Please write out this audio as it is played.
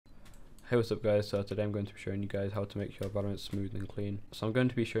Hey, what's up guys? So today I'm going to be showing you guys how to make your Valorant smooth and clean. So I'm going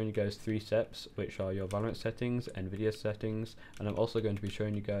to be showing you guys 3 steps, which are your Valorant settings, Nvidia settings, and I'm also going to be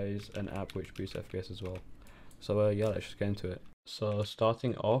showing you guys an app which boosts FPS as well. So yeah, let's just get into it. So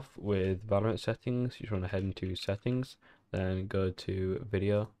starting off with Valorant settings, you just want to head into settings, then go to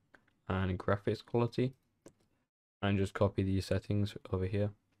video and graphics quality, and just copy these settings over here.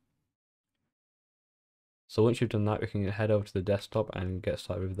 So once you've done that, we can head over to the desktop and get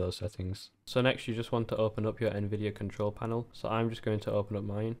started with those settings. So next you just want to open up your Nvidia control panel. So I'm just going to open up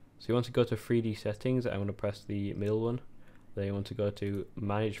mine. So you want to go to 3D settings, I want to press the middle one. Then you want to go to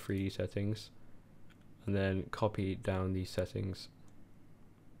manage 3D settings and then copy down these settings.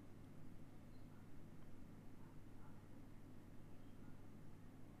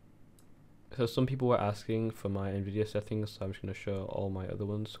 So some people were asking for my Nvidia settings, so I'm just going to show all my other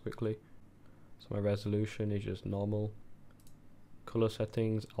ones quickly. So my resolution is just normal. Color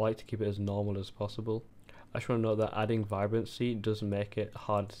settings, I like to keep it as normal as possible. I just want to note that adding vibrancy does make it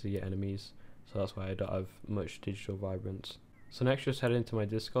hard to see enemies, so that's why I don't have much digital vibrance. So next just head into my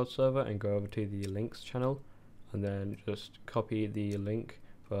Discord server and go over to the links channel and then just copy the link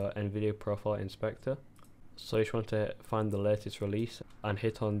for Nvidia Profile Inspector. So you just want to find the latest release and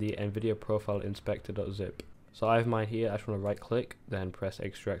hit on the Nvidia Profile Inspector.zip. So I have mine here. I just want to right click, then press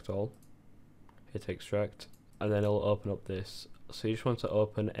extract all. Hit extract, and then it'll open up this. So you just want to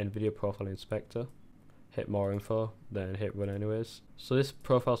open Nvidia Profile Inspector, hit more info, then hit run anyways. So this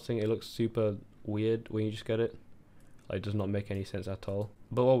profile thing, it looks super weird when you just get it. Like, it does not make any sense at all.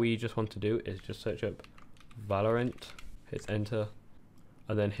 But what we just want to do is just search up Valorant, hit enter,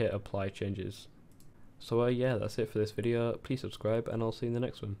 and then hit apply changes. So yeah, that's it for this video. Please subscribe and I'll see you in the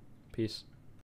next one. Peace.